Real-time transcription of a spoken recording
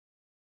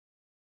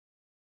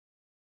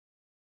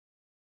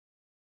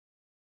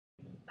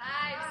5,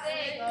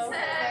 6, 7,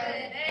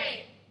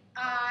 8.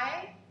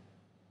 I,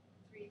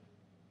 3,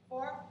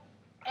 4,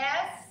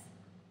 S,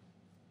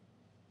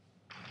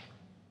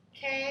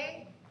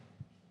 K,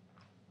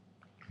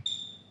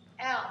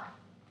 L.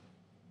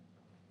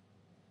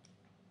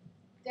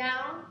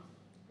 Down,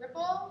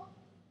 ripple,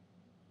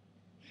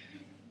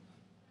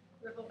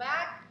 ripple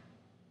back,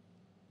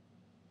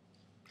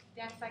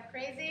 dance like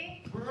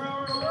crazy, and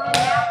now up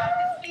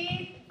to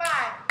speed, 5.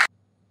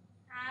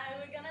 Hi,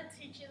 we're gonna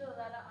teach you the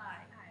letter I.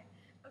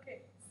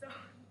 Okay, so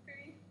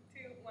 3,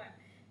 2, 1.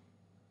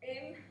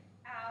 In,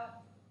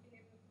 out, in,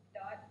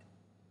 dot.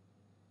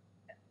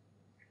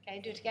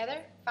 Okay, do it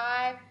together,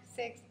 5,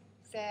 6,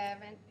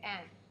 7,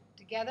 and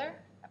together,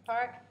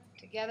 apart,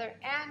 together,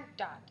 and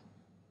dot.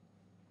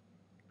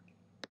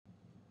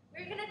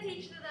 We're gonna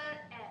teach the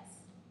letter S.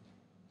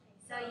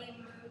 So you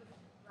move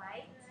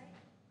right,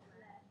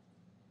 left,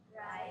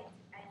 right,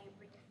 and you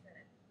bring your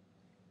foot.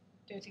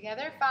 Do it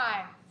together,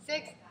 5,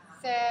 6,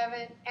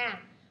 7, and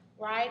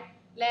right,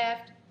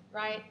 left,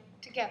 right,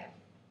 together.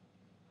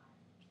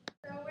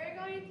 So we're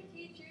going to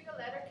teach you the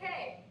letter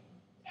K.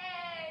 K.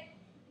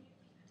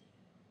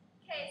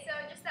 Okay, so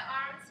just the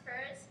arms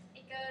first.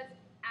 It goes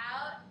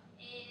out,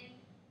 in,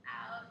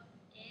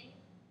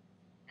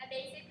 and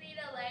basically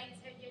the legs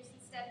are just you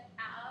step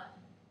out,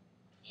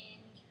 in.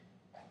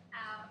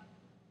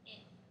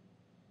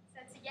 So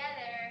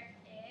together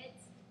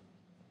it's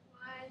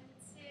 1,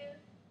 2,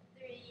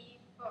 3,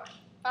 4.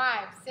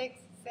 5, 6,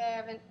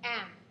 7,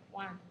 and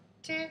 1,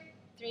 2,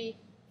 3,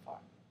 4.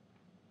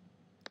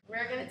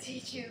 We're going to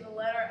teach you the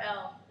letter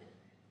L.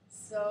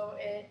 So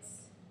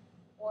it's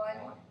 1,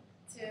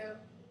 2,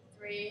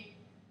 3,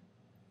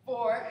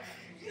 4.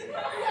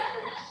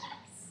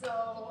 So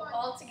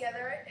all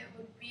together it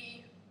would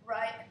be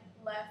right,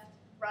 left,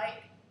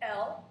 right,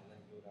 L.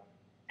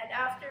 And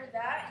after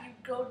that you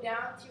go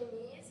down to your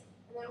knees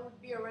and then it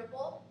would be a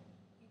ripple.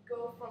 You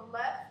go from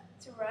left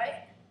to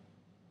right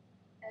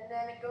and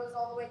then it goes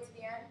all the way to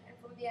the end. And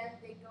from the end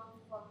they go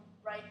from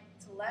right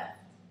to left.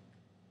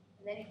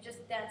 And then you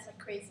just dance like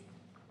crazy.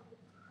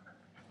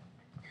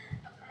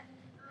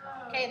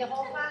 Okay, the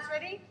whole class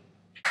ready?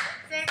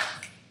 6,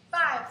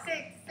 5, 6,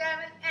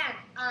 7, and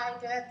I,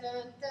 da, da,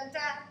 da,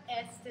 da,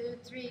 S, 2,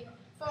 3,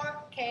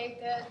 4, K,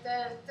 da,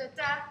 da, da,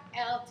 da,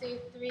 L, 2,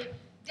 3,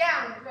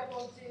 down,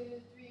 ripple,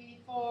 2, 3,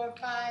 4,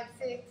 5,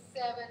 6,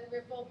 7,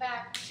 ripple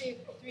back, 2,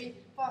 3,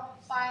 4,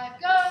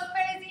 5, go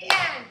crazy,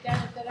 and da,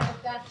 da, da,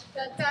 da,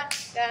 da, da,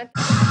 da.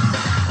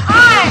 I,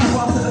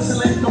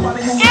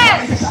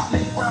 S,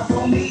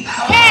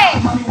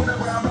 K,